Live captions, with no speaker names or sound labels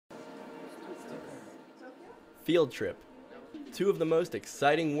Field Trip. Two of the most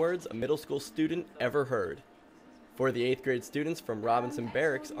exciting words a middle school student ever heard. For the 8th grade students from Robinson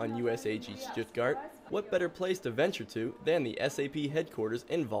Barracks on USAG Stuttgart, what better place to venture to than the SAP headquarters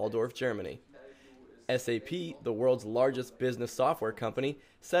in Walldorf, Germany? SAP, the world's largest business software company,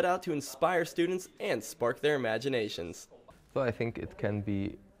 set out to inspire students and spark their imaginations. So I think it can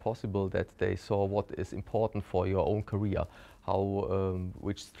be possible that they saw what is important for your own career,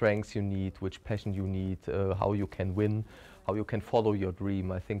 which strengths you need, which passion you need, how you can win, how you can follow your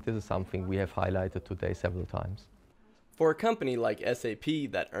dream. I think this is something we have highlighted today several times. For a company like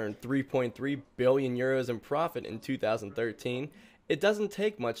SAP that earned 3.3 billion euros in profit in 2013, it doesn't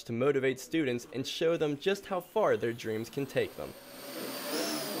take much to motivate students and show them just how far their dreams can take them.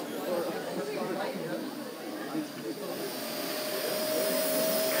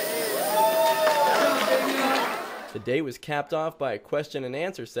 The day was capped off by a question and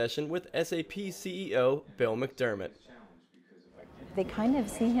answer session with SAP CEO Bill McDermott. They kind of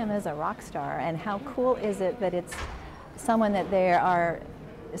see him as a rock star, and how cool is it that it's someone that they are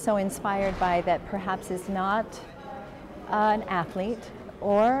so inspired by that perhaps is not an athlete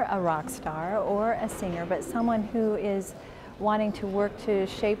or a rock star or a singer, but someone who is wanting to work to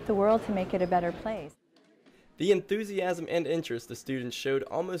shape the world to make it a better place. The enthusiasm and interest the students showed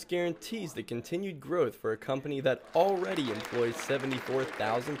almost guarantees the continued growth for a company that already employs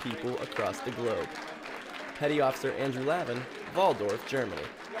 74,000 people across the globe. Petty Officer Andrew Lavin, Walldorf, Germany.